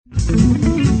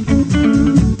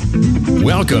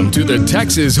Welcome to the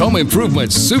Texas Home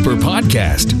Improvement Super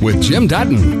Podcast with Jim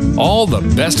Dutton. All the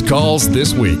best calls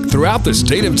this week throughout the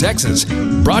state of Texas.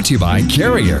 Brought to you by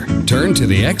Carrier. Turn to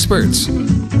the experts.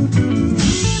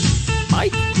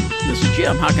 Mike, this is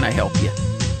Jim. How can I help you?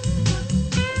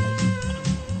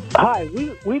 Hi,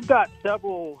 we've got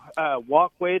several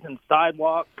walkways and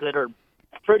sidewalks that are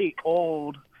pretty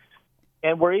old,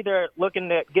 and we're either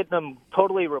looking at getting them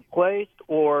totally replaced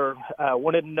or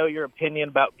wanted to know your opinion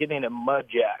about getting them mud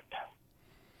jacked.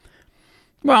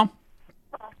 Well,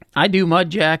 I do mud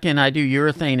jack and I do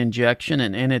urethane injection,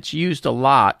 and it's used a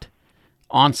lot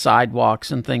on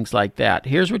sidewalks and things like that.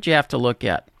 Here's what you have to look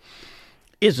at.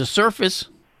 Is the surface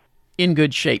in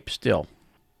good shape still?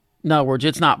 In other words,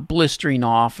 it's not blistering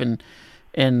off and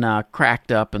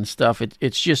cracked up and stuff.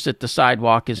 It's just that the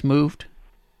sidewalk is moved?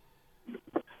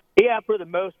 Yeah, for the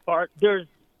most part. There's,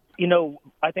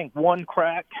 I think one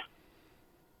crack.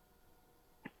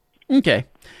 Okay.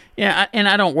 Yeah, and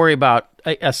I don't worry about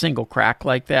a single crack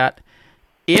like that.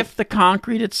 If the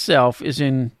concrete itself is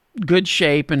in good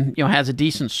shape and has a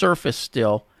decent surface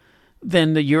still,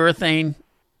 then the urethane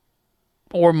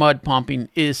or mud pumping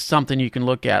is something you can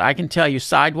look at. I can tell you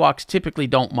sidewalks typically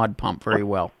don't mud pump very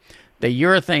well. They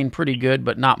urethane pretty good,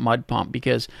 but not mud pump,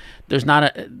 because there's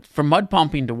not for mud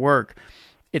pumping to work,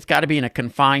 it's got to be in a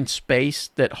confined space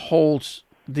that holds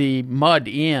the mud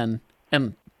in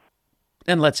and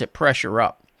lets it pressure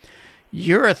up.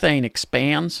 Urethane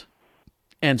expands,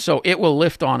 and so it will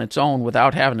lift on its own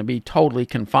without having to be totally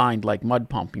confined like mud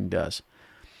pumping does.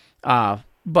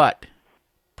 But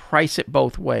price it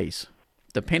both ways.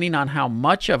 Depending on how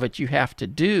much of it you have to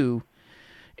do,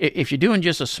 if you're doing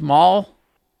just a small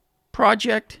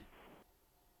project,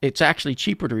 it's actually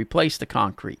cheaper to replace the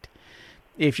concrete.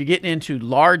 If you're getting into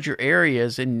larger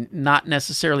areas and not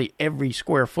necessarily every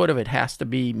square foot of it has to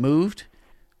be moved,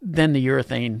 then the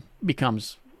urethane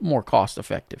becomes more cost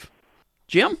effective.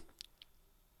 Jim?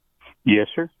 Yes,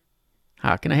 sir.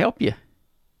 How can I help you?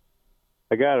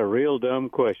 I got a real dumb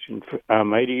question.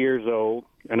 I'm 80 years old,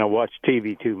 and I watch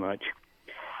TV too much.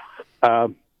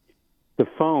 The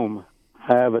foam,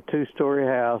 I have a 2-story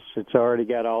house. It's already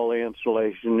got all the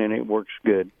insulation, and it works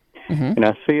good. Mm-hmm. And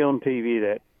I see on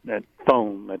TV that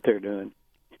foam that they're doing.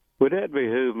 Would that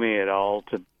behoove me at all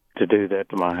to do that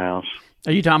to my house?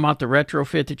 Are you talking about the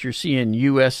retrofit that you're seeing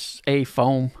USA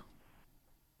Foam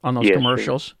on those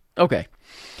commercials? Sir. Okay.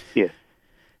 Yes.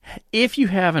 If you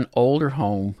have an older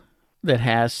home that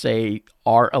has, say,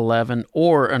 R11,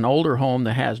 or an older home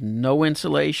that has no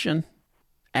insulation,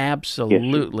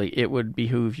 absolutely, it would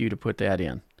behoove you to put that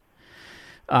in.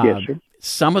 Yes, sir.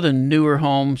 Some of the newer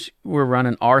homes, we're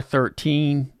running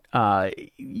R13.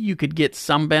 You could get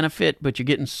some benefit, but you're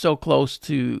getting so close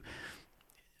to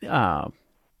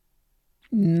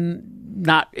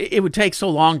not. It would take so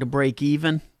long to break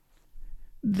even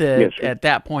that at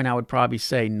that point I would probably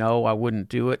say no, I wouldn't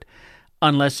do it,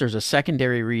 unless there's a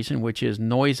secondary reason, which is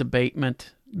noise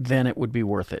abatement. Then it would be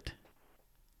worth it.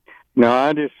 No,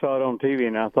 I just saw it on TV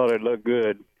and I thought it looked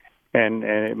good, and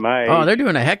it might. Oh, they're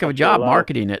doing a heck of a job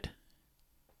marketing it.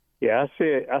 Yeah,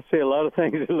 I see a lot of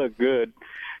things that look good,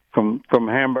 from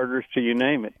hamburgers to you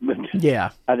name it. But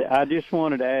yeah, I just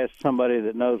wanted to ask somebody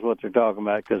that knows what they're talking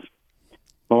about, because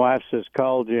my wife says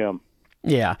call Jim.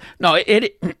 Yeah, no,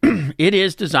 it it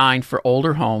is designed for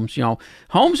older homes.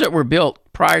 Homes that were built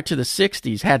prior to the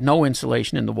 '60s had no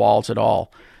insulation in the walls at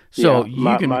all. So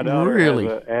you can really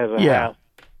has a house.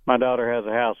 My daughter has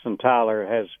a house in Tyler,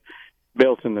 has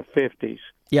built in the 50s.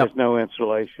 Yep. There's no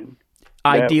insulation.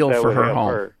 Ideal that for her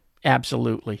home. Her.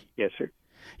 Absolutely. Yes, sir.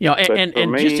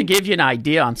 And just to give you an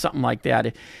idea on something like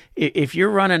that, if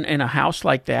you're running in a house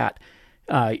like that,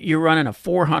 you're running a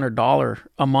 $400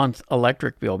 a month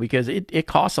electric bill, because it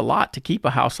costs a lot to keep a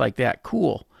house like that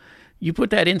cool. You put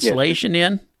that insulation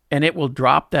in, and it will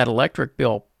drop that electric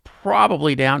bill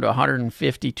probably down to $150,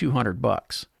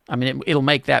 $200. I mean, it'll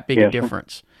make that big a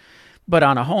difference. But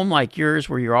on a home like yours,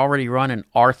 where you're already running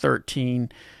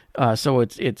R13, so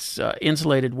it's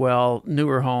insulated well,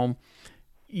 newer home,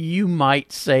 you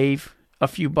might save a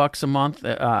few bucks a month.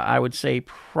 I would say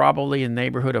probably in the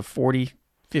neighborhood of $40,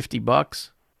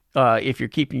 $50 if you're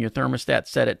keeping your thermostat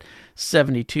set at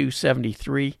 72,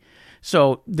 73.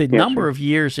 So the number of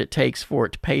years it takes for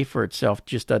it to pay for itself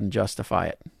just doesn't justify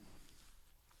it.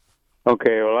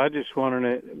 Okay, well, I just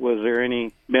wanted was there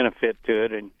any benefit to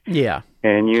it?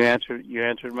 And you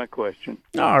answered my question.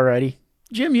 All righty.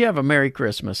 Jim, you have a Merry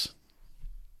Christmas.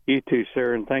 You too,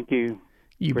 sir, and thank you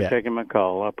for taking my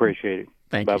call. I appreciate it.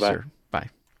 Thank you, sir.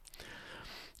 Bye.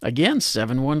 Again,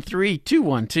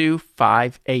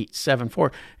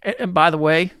 713-212-5874. And by the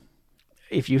way,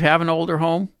 if you have an older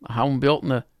home, a home built in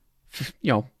the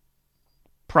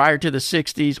prior to the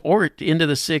 60s or into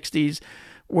the 60s,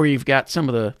 where you've got some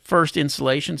of the first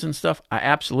insulations and stuff, I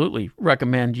absolutely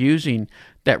recommend using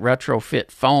that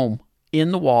retrofit foam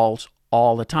in the walls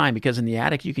all the time, because in the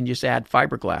attic you can just add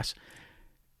fiberglass.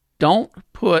 Don't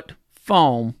put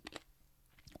foam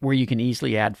where you can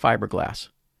easily add fiberglass.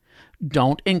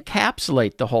 Don't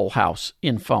encapsulate the whole house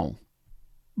in foam,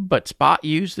 but spot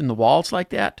used in the walls like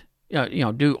that.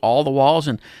 Do all the walls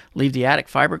and leave the attic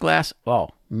fiberglass. Oh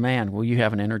man, will you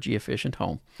have an energy efficient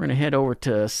home? We're gonna head over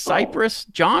to Cypress.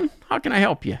 John, how can I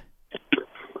help you?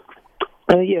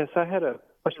 Yes, I had a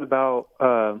question about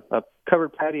a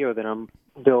covered patio that I'm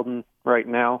building right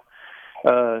now.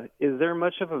 Is there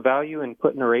much of a value in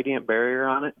putting a radiant barrier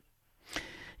on it?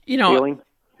 Ceiling?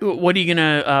 What are you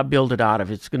going to build it out of?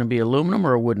 It's going to be aluminum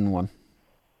or a wooden one?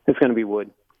 It's going to be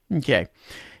wood. Okay.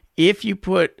 If you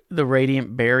put the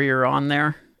radiant barrier on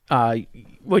there,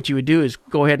 what you would do is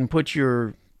go ahead and put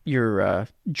your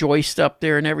joist up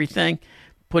there and everything,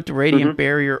 put the radiant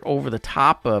barrier over the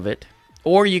top of it,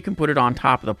 or you can put it on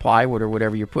top of the plywood or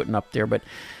whatever you're putting up there. But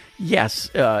yes,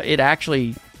 it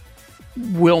actually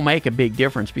will make a big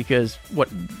difference, because what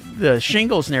the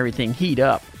shingles and everything heat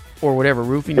up, or whatever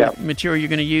roofing material you're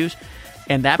going to use,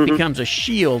 and that becomes a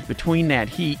shield between that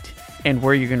heat and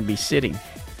where you're going to be sitting.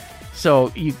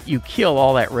 So you kill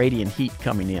all that radiant heat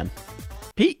coming in.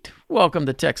 Pete, welcome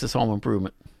to Texas Home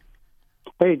Improvement.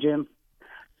 Hey, Jim.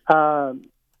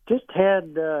 Just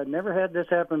never had this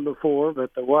happen before,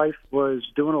 but the wife was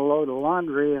doing a load of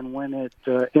laundry, and when it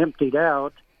emptied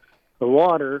out the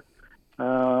water,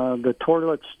 the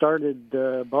toilet started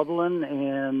bubbling,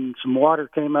 and some water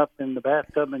came up in the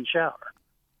bathtub and shower.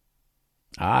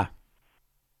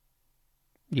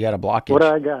 You got a blockage. What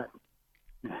I got.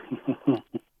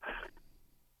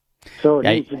 So it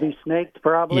needs to be snaked,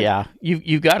 probably? Yeah,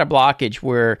 you've got a blockage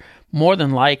where more than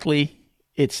likely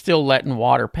it's still letting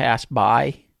water pass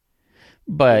by,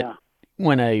 but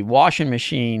when a washing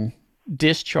machine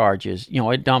discharges,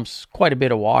 it dumps quite a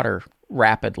bit of water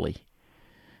rapidly.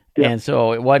 Yep. And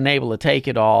so it wasn't able to take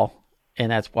it all, and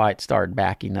that's why it started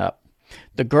backing up.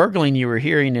 The gurgling you were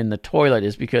hearing in the toilet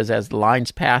is because as the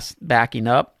lines pass backing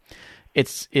up,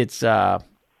 it's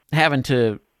having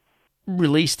to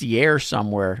release the air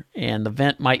somewhere, and the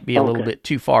vent might be a little bit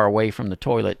too far away from the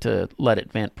toilet to let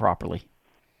it vent properly.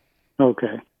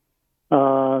 Okay.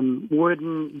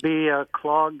 Wouldn't be a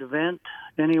clogged vent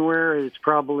anywhere? It's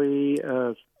probably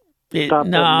stop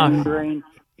the main drain?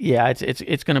 Yeah,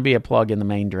 it's going to be a plug in the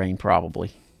main drain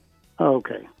probably.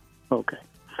 Okay.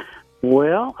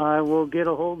 Well, I will get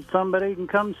a hold of somebody who can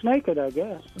come snake it, I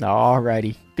guess. All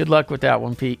righty. Good luck with that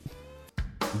one, Pete.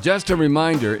 Just a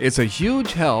reminder, it's a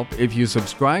huge help if you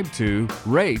subscribe to,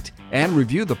 rate, and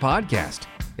review the podcast.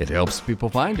 It helps people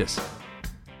find us.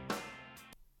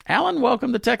 Alan,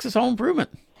 welcome to Texas Home Improvement.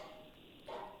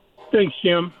 Thanks,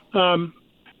 Jim.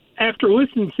 After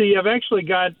listening to you, I've actually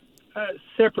got a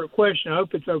separate question. I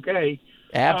hope it's okay.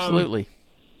 Absolutely.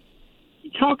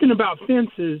 Talking about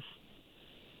fences,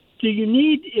 do you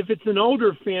need, if it's an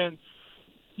older fence,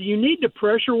 do you need to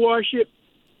pressure wash it?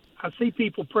 I see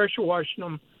people pressure washing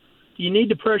them. Do you need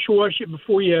to pressure wash it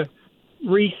before you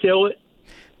reseal it?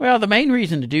 Well, the main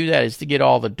reason to do that is to get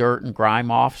all the dirt and grime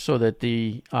off so that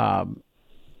the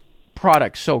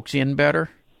product soaks in better.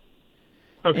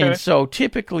 Okay. And so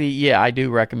typically, I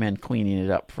do recommend cleaning it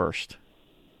up first.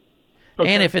 Okay.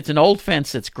 And if it's an old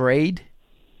fence that's grayed,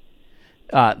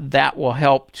 that will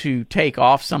help to take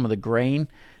off some of the grain.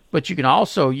 But you can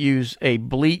also use a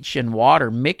bleach and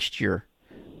water mixture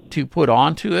to put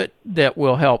onto it that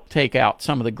will help take out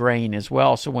some of the grain as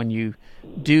well. So when you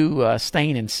do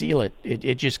stain and seal it,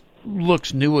 it just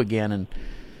looks new again and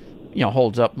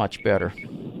holds up much better.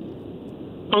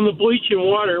 On the bleach and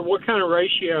water, what kind of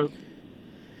ratio?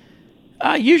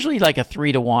 Usually like a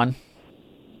 3-to-1.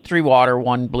 3 water,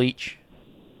 1 bleach.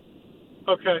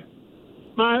 Okay.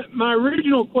 My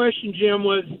original question, Jim,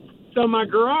 was, so my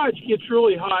garage gets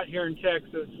really hot here in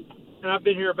Texas, and I've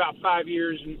been here about 5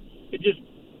 years, and it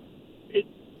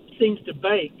seems to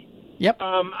bake. Yep.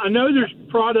 I know there's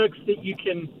products that you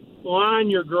can line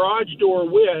your garage door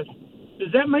with.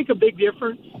 Does that make a big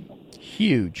difference?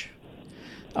 Huge.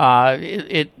 You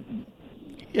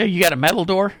got a metal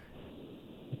door?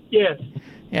 Yes.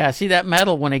 Yeah, see that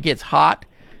metal, when it gets hot,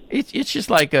 it's just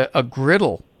like a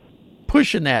griddle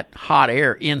pushing that hot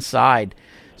air inside.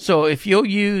 So if you'll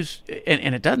use,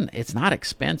 and it's not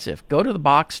expensive, go to the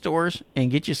box stores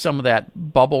and get you some of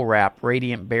that bubble wrap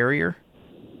radiant barrier.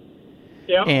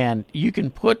 Yeah. And you can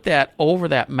put that over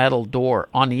that metal door.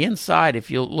 On the inside,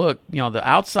 if you look, the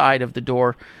outside of the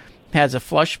door has a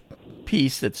flush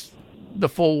piece that's the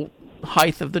full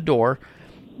height of the door.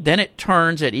 Then it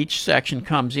turns at each section,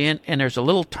 comes in, and there's a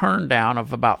little turn down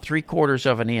of about 3/4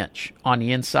 of an inch on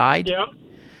the inside. Yeah.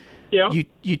 Yeah.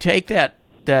 You take that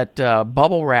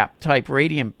bubble wrap type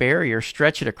radiant barrier,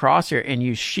 stretch it across here, and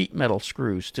use sheet metal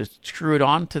screws to screw it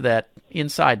onto that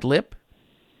inside lip.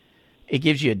 It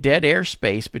gives you a dead air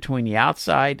space between the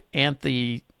outside and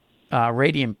the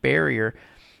radiant barrier,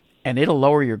 and it'll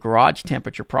lower your garage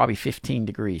temperature probably 15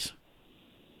 degrees.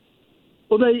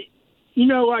 Well,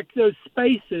 like those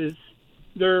spaces,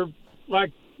 they're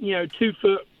like, 2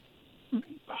 foot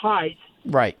height.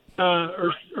 Right.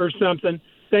 Or something.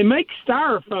 They make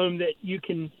styrofoam that you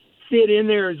can fit in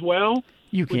there as well.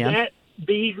 You can.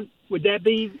 Would that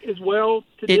be as well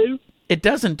to do? It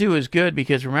doesn't do as good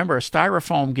because, remember, a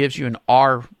styrofoam gives you an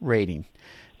R rating.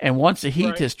 And once the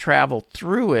heat has traveled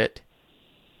through it,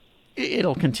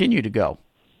 it'll continue to go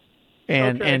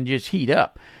and just heat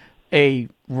up. A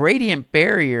radiant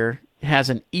barrier has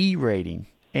an E rating.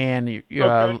 And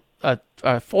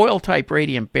a foil-type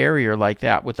radiant barrier like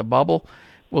that with a bubble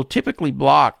will typically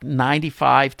block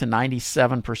 95 to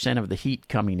 97% of the heat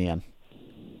coming in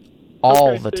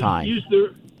all the time.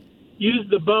 Use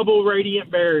the bubble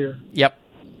radiant barrier. Yep.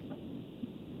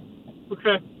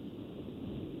 Okay.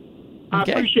 I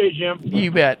appreciate it, Jim.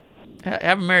 You bet.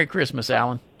 Have a Merry Christmas,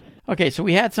 Alan. Okay, so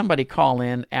we had somebody call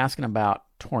in asking about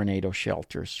tornado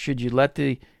shelters. Should you let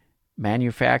the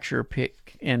manufacturer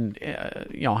pick and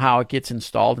how it gets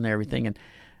installed and everything? And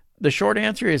the short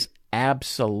answer is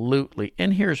absolutely.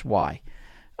 And here's why.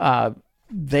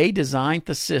 They designed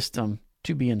the system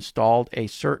to be installed a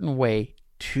certain way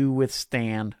to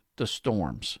withstand the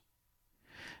storms.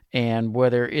 And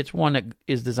whether it's one that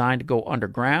is designed to go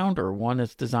underground or one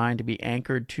that's designed to be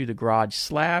anchored to the garage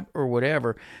slab or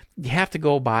whatever, you have to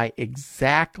go by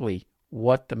exactly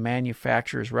what the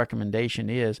manufacturer's recommendation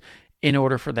is in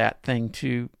order for that thing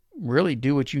to really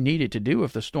do what you need it to do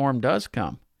if the storm does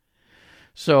come.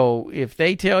 So if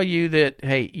they tell you that,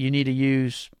 hey, you need to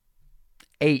use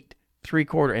 8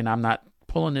 3/4, and I'm not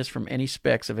pulling this from any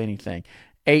specs of anything,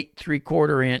 8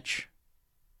 3/4 inch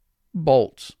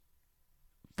bolts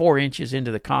 4 inches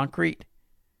into the concrete,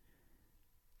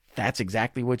 that's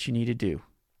exactly what you need to do.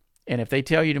 And if they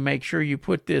tell you to make sure you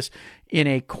put this in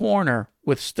a corner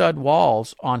with stud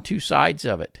walls on 2 sides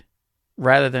of it,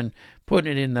 rather than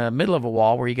putting it in the middle of a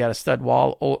wall where you got a stud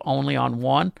wall only on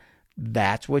one,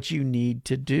 that's what you need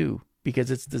to do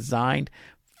because it's designed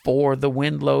for the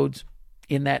wind loads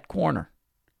in that corner.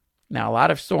 Now, a lot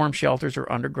of storm shelters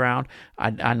are underground.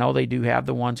 I know they do have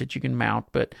the ones that you can mount,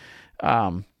 but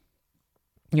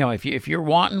if you're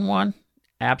wanting one,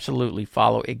 absolutely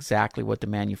follow exactly what the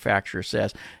manufacturer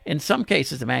says. In some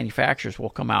cases, the manufacturers will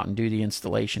come out and do the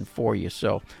installation for you,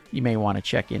 so you may want to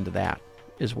check into that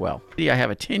as well. I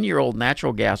have a 10-year-old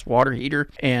natural gas water heater,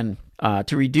 and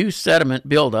to reduce sediment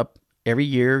buildup, every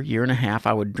year and a half,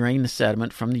 I would drain the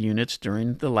sediment from the units.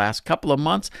 During the last couple of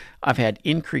months, I've had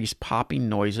increased popping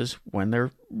noises when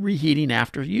they're reheating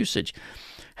after usage.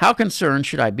 How concerned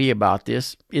should I be about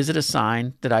this? Is it a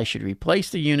sign that I should replace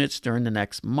the units during the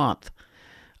next month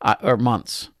or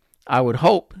months? I would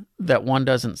hope that one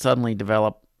doesn't suddenly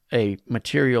develop a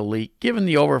material leak, given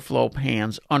the overflow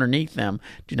pans underneath them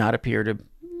do not appear to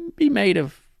be made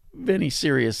of any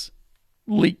serious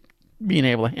leak, being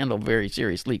able to handle very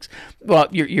serious leaks. Well,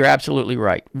 you're absolutely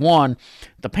right. One,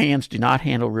 the pans do not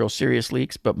handle real serious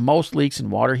leaks, but most leaks in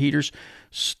water heaters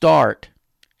start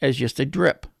as just a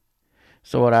drip.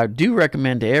 So what I do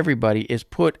recommend to everybody is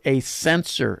put a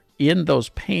sensor in those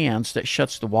pans that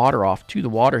shuts the water off to the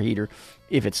water heater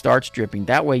if it starts dripping.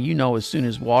 That way you know as soon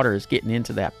as water is getting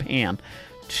into that pan.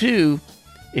 2,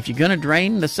 if you're going to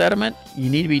drain the sediment, you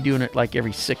need to be doing it like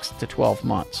every 6 to 12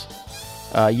 months.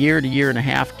 A year to year and a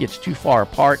half gets too far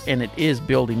apart, and it is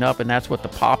building up, and that's what the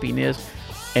popping is.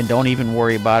 And don't even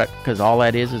worry about it, because all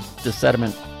that is the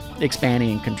sediment expanding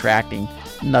and contracting.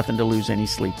 Nothing to lose any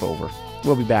sleep over.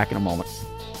 We'll be back in a moment.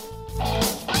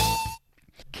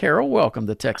 Carol, welcome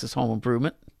to Texas Home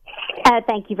Improvement.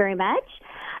 Thank you very much.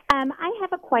 I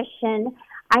have a question.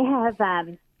 I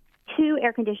have 2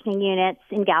 air conditioning units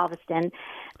in Galveston.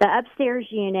 The upstairs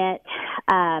unit,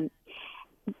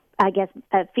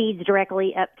 feeds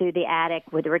directly up through the attic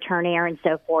with the return air and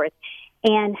so forth.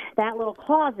 And that little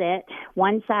closet,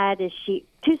 one side is 2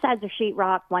 sides are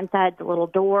sheetrock, one side's a little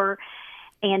door,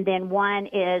 and then one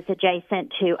is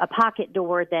adjacent to a pocket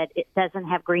door that it doesn't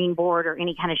have green board or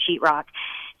any kind of sheetrock.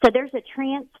 So there's a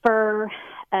transfer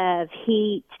of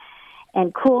heat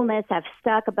and coolness. I've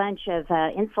stuck a bunch of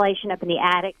insulation up in the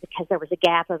attic because there was a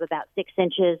gap of about 6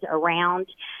 inches around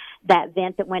that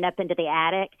vent that went up into the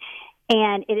attic.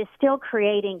 and it is still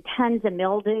creating tons of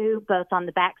mildew, both on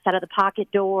the back side of the pocket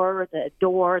door, the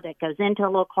door that goes into a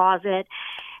little closet.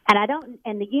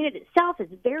 And the unit itself is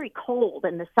very cold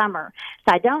in the summer.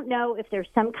 So I don't know if there's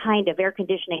some kind of air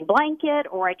conditioning blanket,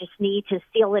 or I just need to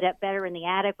seal it up better in the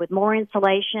attic with more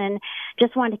insulation.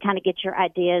 Just wanted to kind of get your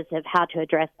ideas of how to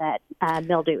address that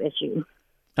mildew issue.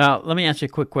 Let me ask you a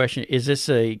quick question. Is this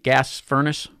a gas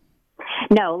furnace?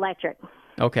 No, electric.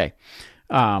 Okay.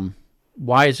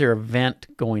 Why is there a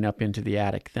vent going up into the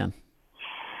attic then?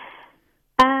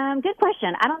 Good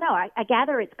question. I don't know. I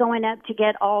gather it's going up to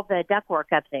get all the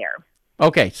ductwork up there.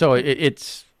 Okay, so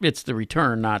it's the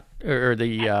return, not or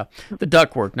the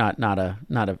ductwork, not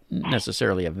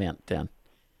necessarily a vent then.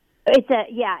 It's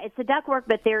a ductwork,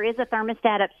 but there is a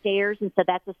thermostat upstairs, and so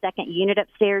that's a second unit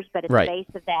upstairs. But at the base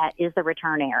of that is the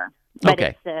return air. But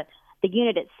okay. It's the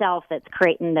unit itself that's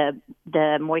creating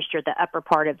the moisture, the upper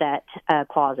part of that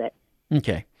closet.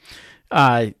 Okay.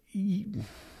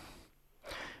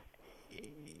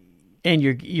 And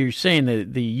you're saying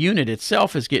that the unit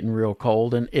itself is getting real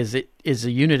cold, and is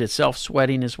the unit itself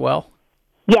sweating as well?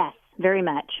 Yes, very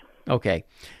much. Okay.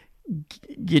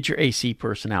 Get your AC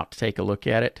person out to take a look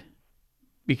at it,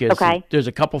 because there's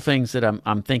a couple things that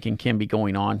I'm thinking can be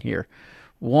going on here.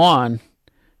 One,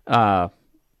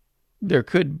 there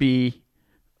could be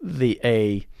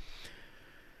there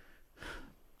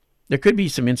could be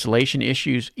some insulation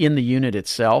issues in the unit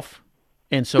itself.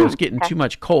 And so it's getting too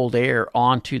much cold air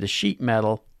onto the sheet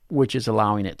metal, which is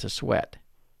allowing it to sweat.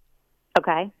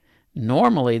 Okay.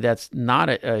 Normally, that's not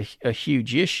a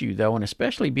huge issue, though, and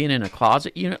especially being in a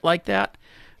closet unit like that,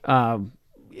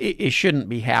 it shouldn't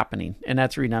be happening. And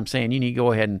that's the reason I'm saying you need to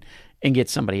go ahead and get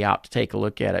somebody out to take a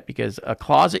look at it, because a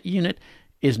closet unit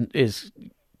is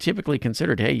typically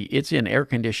considered, hey, it's in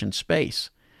air-conditioned space.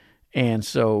 And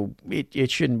so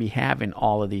it shouldn't be having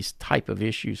all of these type of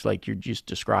issues like you just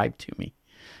described to me.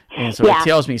 And so it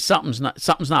tells me something's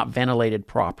not ventilated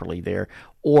properly there,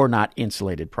 or not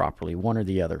insulated properly, one or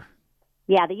the other.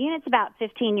 Yeah, the unit's about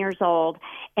 15 years old,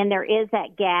 and there is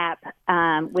that gap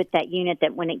with that unit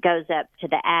that when it goes up to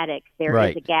the attic, there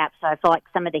is a gap. So I feel like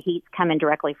some of the heat's coming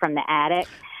directly from the attic.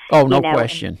 Oh, no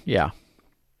question. Yeah.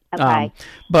 Okay.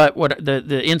 But what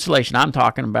the insulation I'm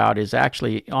talking about is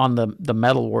actually on the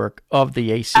metalwork of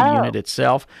the AC unit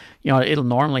itself. You know, it'll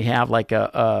normally have like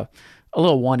a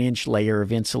little 1-inch layer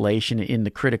of insulation in the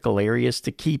critical areas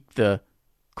to keep the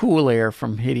cool air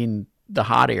from hitting the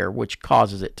hot air, which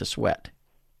causes it to sweat.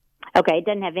 Okay, it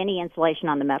doesn't have any insulation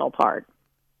on the metal part.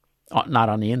 Not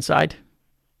on the inside?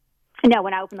 No,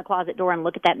 when I open the closet door and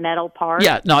look at that metal part.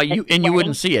 Yeah, no, you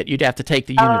wouldn't see it. You'd have to take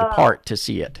the unit apart to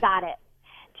see it. Got it.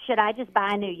 Should I just buy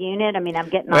a new unit? I mean, I'm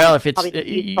getting if it's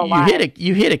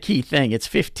you hit a key thing. It's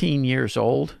 15 years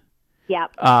old.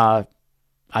 Yep.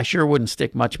 I sure wouldn't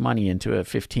stick much money into a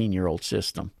 15-year-old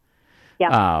system.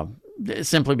 Yep.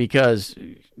 Simply because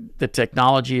the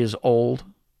technology is old,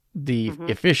 the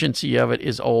efficiency of it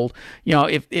is old. You know,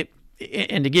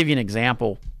 and to give you an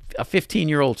example, a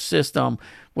 15-year-old system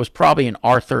was probably an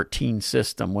R13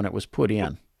 system when it was put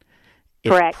in.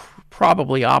 Correct. It's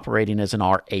probably operating as an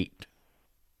R8.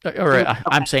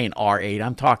 I'm saying R8.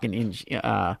 I'm talking in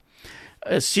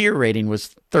SEER rating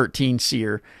was 13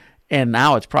 SEER, and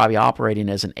now it's probably operating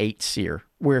as an 8 SEER.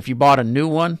 Where if you bought a new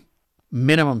one,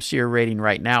 minimum SEER rating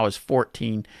right now is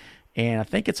 14, and I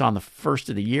think it's on the first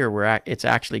of the year where it's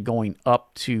actually going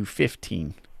up to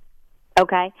 15.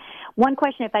 Okay. One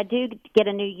question: if I do get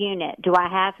a new unit, do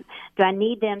I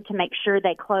need them to make sure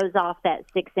they close off that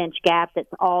 6-inch gap that's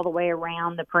all the way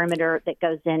around the perimeter that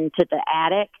goes into the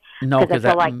attic? No, because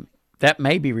that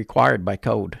may be required by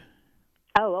code.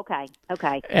 Oh,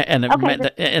 okay. And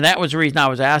that was the reason I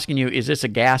was asking you, is this a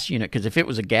gas unit? Because if it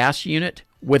was a gas unit,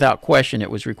 without question,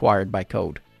 it was required by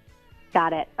code.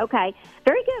 Got it. Okay.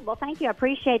 Very good. Well, thank you. I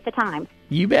appreciate the time.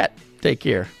 You bet. Take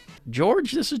care.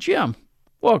 George, this is Jim.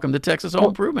 Welcome to Texas Home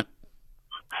Improvement.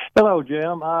 Hello,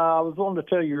 Jim. I was wanting to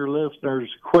tell your listeners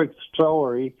a quick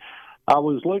story. I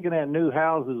was looking at new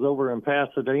houses over in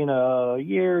Pasadena a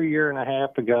year and a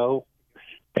half ago,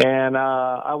 and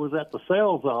I was at the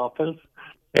sales office,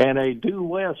 and a Due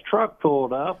West truck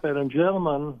pulled up, and a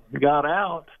gentleman got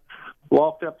out,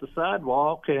 walked up the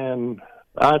sidewalk, and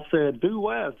I said, Due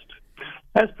West,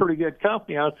 that's pretty good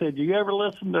company. I said, you ever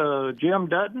listen to Jim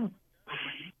Dutton?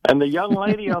 And the young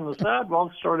lady on the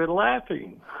sidewalk started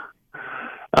laughing.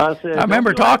 I said, I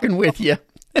remember talking with you.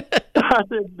 I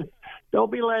said,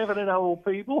 don't be laughing at old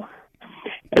people.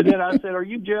 And then I said, are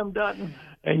you Jim Dutton?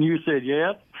 And you said,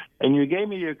 yes. And you gave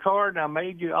me your card, and I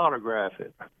made you autograph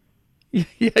it. Yeah,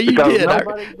 you did.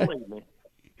 Nobody believed me.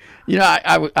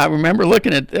 I remember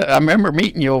I remember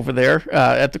meeting you over there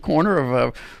at the corner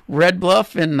of Red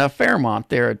Bluff and Fairmont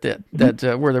there at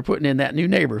that where they're putting in that new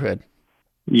neighborhood.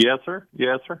 Yes, sir.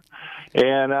 Yes, sir.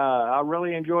 And I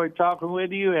really enjoyed talking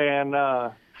with you.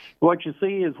 And what you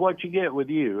see is what you get with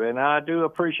you. And I do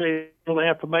appreciate all the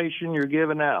information you're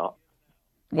giving out.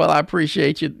 Well, I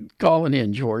appreciate you calling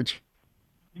in, George.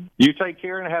 You take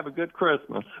care and have a good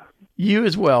Christmas. You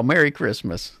as well. Merry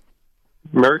Christmas.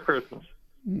 Merry Christmas.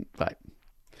 Bye.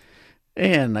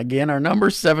 And again, our number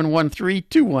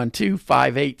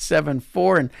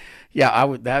 713-212-5874. And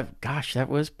yeah, that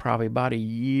was probably about a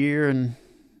year and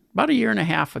a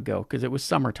half ago, because it was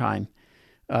summertime.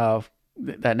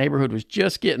 That neighborhood was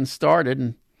just getting started,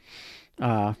 and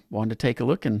wanted to take a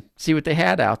look and see what they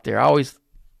had out there.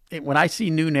 When I see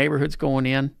new neighborhoods going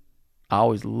in, I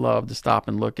always love to stop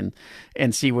and look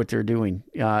and see what they're doing.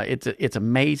 It's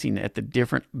amazing at the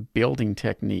different building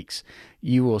techniques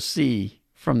you will see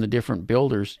from the different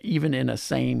builders, even in a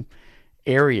same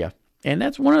area. And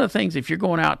that's one of the things, if you're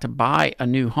going out to buy a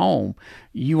new home,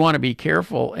 you want to be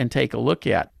careful and take a look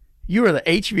at. You are the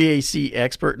HVAC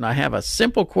expert, and I have a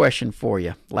simple question for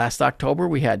you. Last October,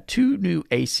 we had 2 new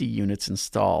AC units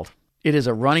installed. It is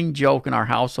a running joke in our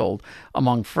household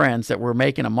among friends that we're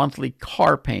making a monthly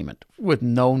car payment with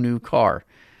no new car.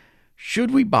 Should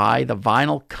we buy the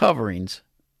vinyl coverings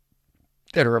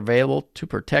that are available to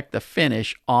protect the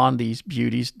finish on these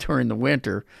beauties during the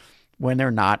winter when they're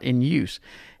not in use?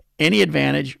 Any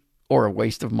advantage or a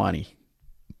waste of money?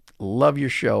 Love your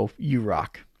show. You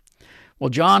rock.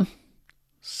 Well, John,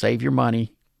 save your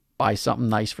money. Buy something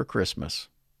nice for Christmas.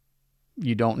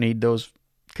 You don't need those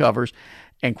covers.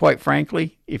 And quite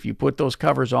frankly, if you put those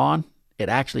covers on, it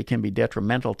actually can be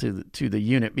detrimental to the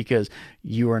unit, because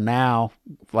you are now,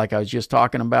 like I was just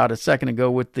talking about a second ago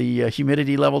with the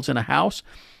humidity levels in a house,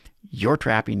 you're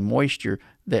trapping moisture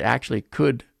that actually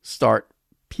could start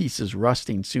pieces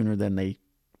rusting sooner than they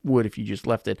would if you just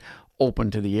left it open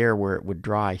to the air where it would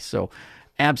dry. So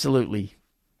absolutely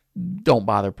don't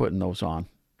bother putting those on.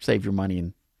 Save your money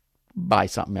and buy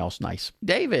something else nice.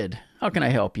 David, how can I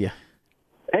help you?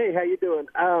 Hey, how you doing?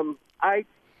 I've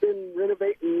been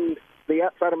renovating the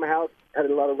outside of my house.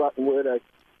 Added a lot of rotten wood. I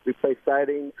replaced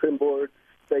siding, trim boards,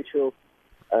 facial,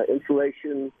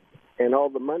 insulation, and all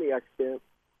the money I spent.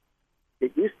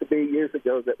 It used to be years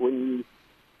ago that when you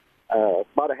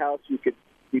bought a house, you could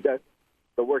deduct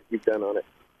the work you've done on it.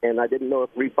 And I didn't know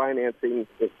if refinancing,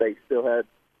 if they still had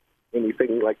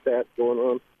anything like that going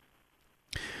on.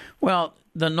 Well,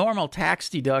 the normal tax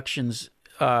deductions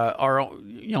are,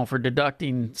 for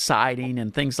deducting siding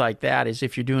and things like that, is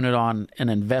if you're doing it on an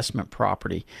investment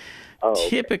property. Oh, okay.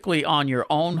 Typically on your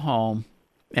own home,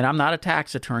 and I'm not a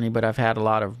tax attorney, but I've had a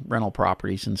lot of rental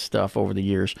properties and stuff over the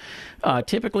years.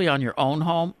 Typically on your own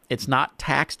home, it's not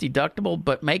tax deductible,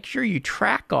 but make sure you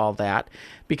track all that,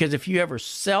 because if you ever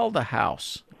sell the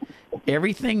house,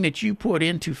 everything that you put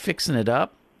into fixing it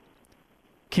up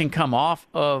can come off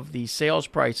of the sales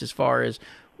price as far as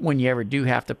when you ever do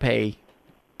have to pay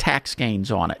tax gains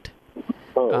on it.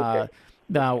 Oh, okay.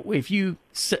 Now, if you,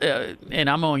 and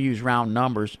I'm going to use round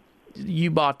numbers, you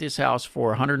bought this house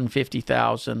for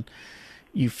 $150,000,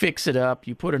 you fix it up,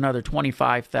 you put another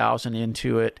 $25,000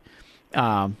 into it,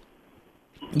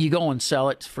 you go and sell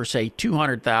it for, say,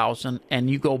 $200,000, and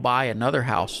you go buy another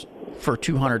house for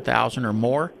 $200,000 or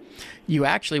more, you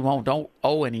actually don't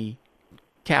owe any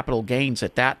capital gains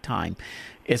at that time.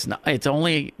 It's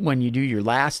only when you do your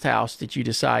last house that you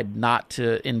decide not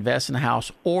to invest in a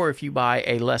house, or if you buy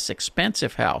a less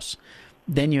expensive house,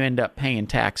 then you end up paying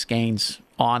tax gains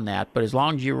on that. But as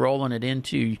long as you're rolling it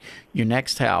into your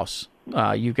next house,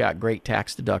 you've got great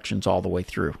tax deductions all the way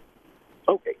through.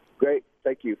 Okay, great.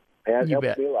 Thank you. That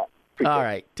helps me a lot. Appreciate all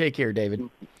right. Take care, David.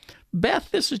 Beth,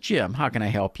 this is Jim. How can I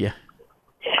help you?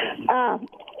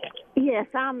 Yes,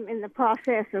 I'm in the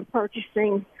process of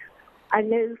purchasing a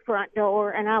new front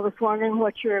door, and I was wondering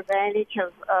what's your advantage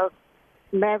of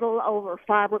metal over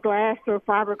fiberglass or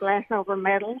fiberglass over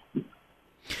metal?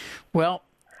 Well,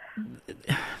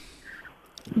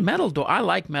 metal door. I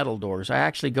like metal doors. I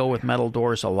actually go with metal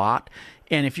doors a lot.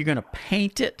 And if you're going to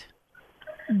paint it,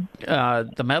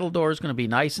 the metal door is going to be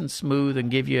nice and smooth and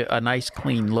give you a nice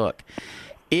clean look.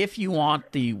 If you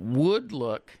want the wood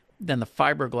look, then the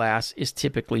fiberglass is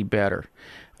typically better.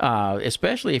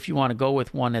 Especially if you want to go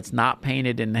with one that's not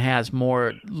painted and has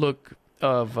more look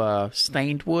of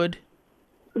stained wood.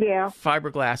 Yeah.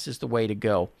 Fiberglass is the way to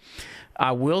go.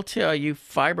 I will tell you,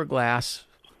 fiberglass,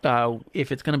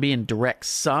 if it's going to be in direct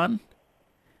sun,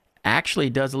 actually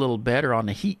does a little better on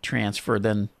the heat transfer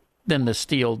than the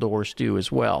steel doors do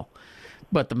as well.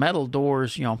 But the metal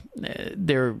doors,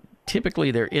 they're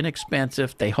typically they're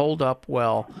inexpensive, they hold up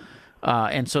well,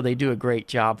 and so they do a great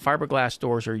job. Fiberglass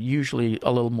doors are usually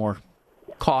a little more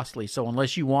costly, so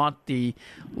unless you want the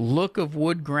look of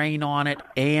wood grain on it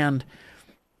and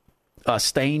a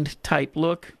stained type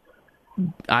look,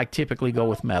 I typically go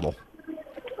with metal.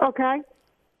 Okay.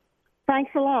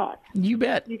 Thanks a lot. You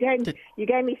bet. You gave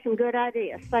me some good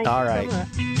ideas. Thank you. All right. So much.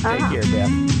 Take care,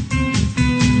 Beth.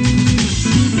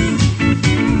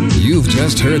 You've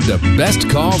just heard the best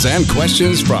calls and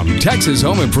questions from Texas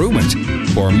Home Improvement.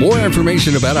 For more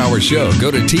information about our show,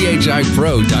 go to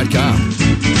thipro.com.